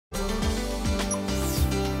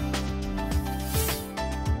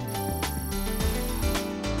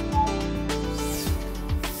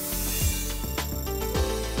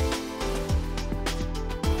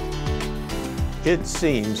It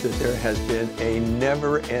seems that there has been a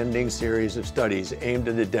never-ending series of studies aimed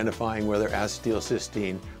at identifying whether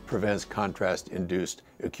acetylcysteine prevents contrast-induced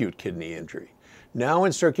acute kidney injury. Now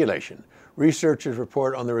in circulation, researchers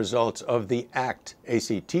report on the results of the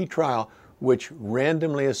ACT trial, which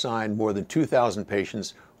randomly assigned more than 2,000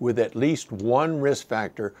 patients with at least one risk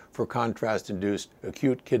factor for contrast-induced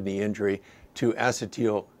acute kidney injury to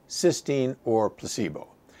acetylcysteine or placebo.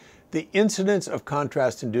 The incidence of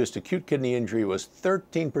contrast-induced acute kidney injury was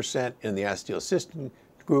 13% in the acetylcysteine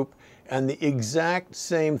group and the exact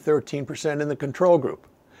same 13% in the control group.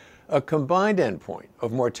 A combined endpoint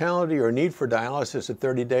of mortality or need for dialysis at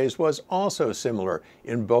 30 days was also similar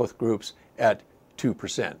in both groups at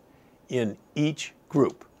 2% in each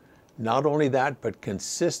group. Not only that, but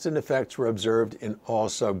consistent effects were observed in all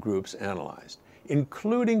subgroups analyzed,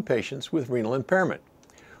 including patients with renal impairment.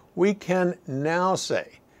 We can now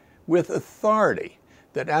say with authority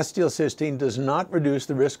that acetylcysteine does not reduce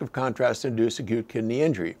the risk of contrast-induced acute kidney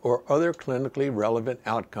injury or other clinically relevant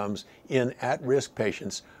outcomes in at-risk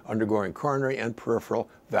patients undergoing coronary and peripheral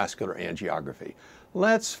vascular angiography.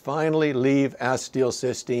 Let's finally leave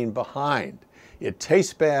acetylcysteine behind. It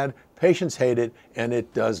tastes bad, patients hate it, and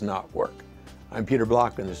it does not work. I'm Peter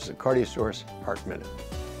Block, and this is a CardioSource Heart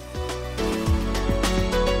Minute.